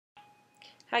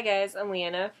Hi guys, I'm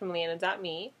Leanna from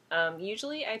leeannadotme.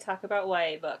 Usually I talk about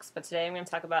YA books, but today I'm going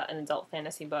to talk about an adult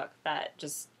fantasy book that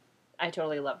I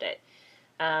totally loved it.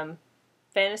 Um,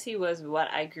 Fantasy was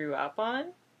what I grew up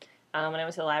on. When I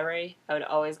went to the library, I would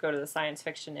always go to the science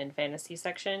fiction and fantasy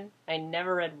section. I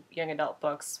never read young adult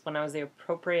books when I was the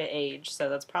appropriate age, so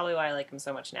that's probably why I like them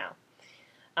so much now.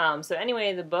 So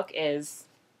anyway, the book is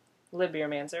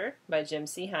Libriomancer by Jim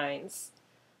C. Hines.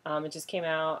 It just came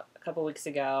out a couple weeks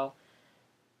ago.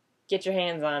 Get your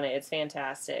hands on it. It's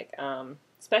fantastic.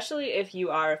 Especially if you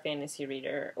are a fantasy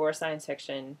reader or science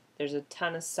fiction, there's a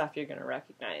ton of stuff you're going to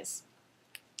recognize.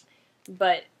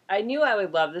 But I knew I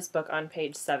would love this book on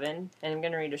page 7, and I'm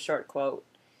going to read a short quote.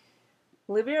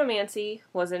 Libriomancy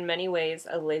was in many ways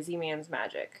a lazy man's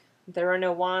magic. There were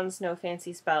no wands, no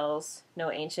fancy spells,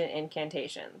 no ancient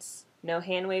incantations, no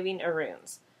hand-waving or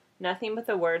runes. Nothing but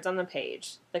the words on the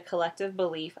page, the collective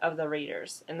belief of the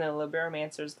readers, and the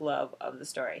Libriomancer's love of the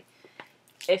story.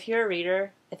 If you're a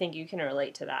reader, I think you can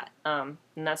relate to that. And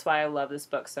that's why I love this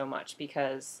book so much,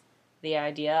 because the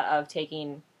idea of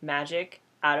taking magic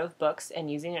out of books and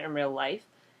using it in real life,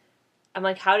 I'm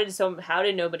like, how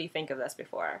did nobody think of this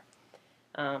before?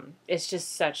 It's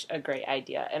just such a great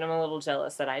idea, and I'm a little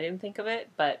jealous that I didn't think of it,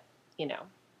 but,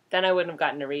 then I wouldn't have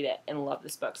gotten to read it and love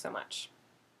this book so much.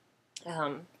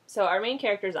 So our main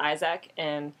character is Isaac,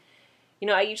 and,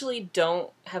 I usually don't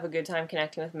have a good time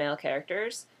connecting with male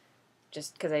characters,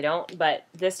 just because I don't, but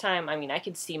this time, I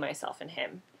could see myself in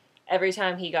him. Every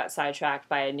time he got sidetracked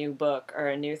by a new book or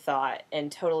a new thought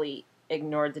and totally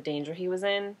ignored the danger he was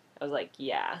in, I was like,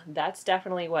 yeah, that's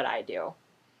definitely what I do.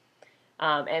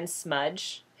 And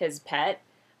Smudge, his pet.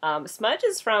 Smudge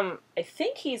is from, I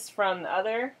think he's from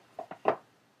another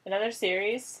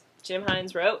series Jim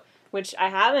Hines wrote, which I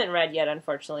haven't read yet,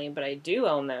 unfortunately, but I do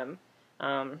own them.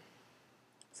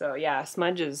 So yeah,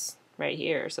 Smudge is right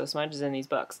here, so Smudge is in these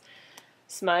books.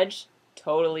 Smudge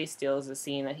totally steals the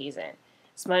scene that he's in.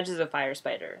 Smudge is a fire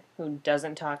spider who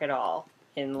doesn't talk at all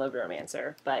in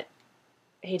Libriomancer, but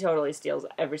he totally steals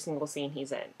every single scene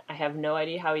he's in. I have no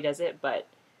idea how he does it, but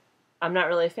I'm not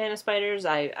really a fan of spiders.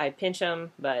 I pinch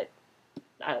them, but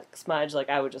Smudge,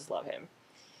 I would just love him.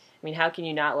 How can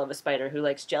you not love a spider who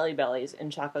likes jelly bellies and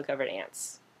chocolate-covered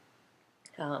ants?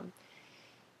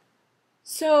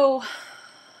 So,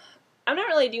 I'm not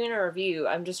really doing a review.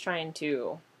 I'm just trying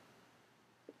to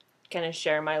kind of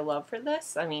share my love for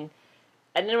this. I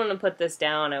didn't want to put this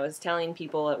down. I was telling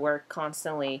people at work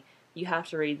constantly, you have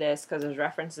to read this because there's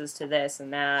references to this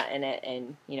and that in it,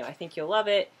 and, I think you'll love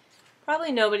it.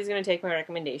 Probably nobody's going to take my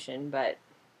recommendation, but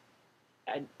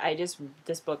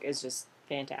this book is just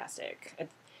fantastic. And,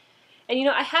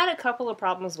 I had a couple of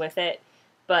problems with it,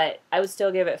 but I would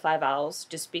still give it 5 owls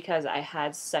just because I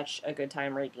had such a good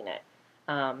time reading it.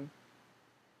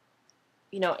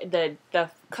 The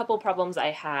couple problems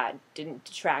I had didn't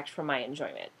detract from my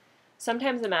enjoyment.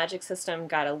 Sometimes the magic system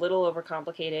got a little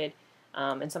overcomplicated,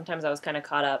 and sometimes I was kind of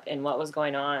caught up in what was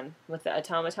going on with the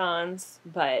automatons,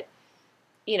 but,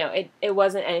 it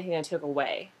wasn't anything that took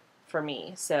away for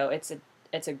me. So it's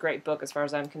a great book as far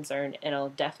as I'm concerned, and I'll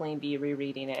definitely be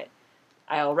rereading it.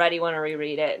 I already want to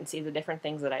reread it and see the different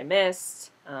things that I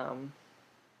missed. And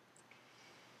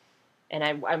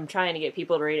I'm trying to get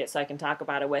people to read it so I can talk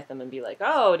about it with them and be like,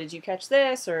 oh, did you catch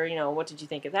this? Or, what did you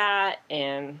think of that?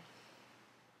 And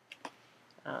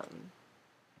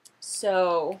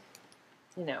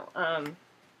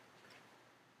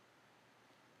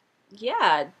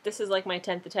yeah, this is like my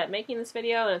 10th attempt making this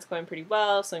video, and it's going pretty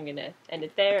well, so I'm going to end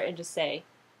it there and just say,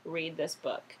 read this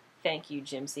book. Thank you,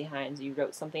 Jim C. Hines. You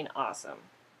wrote something awesome.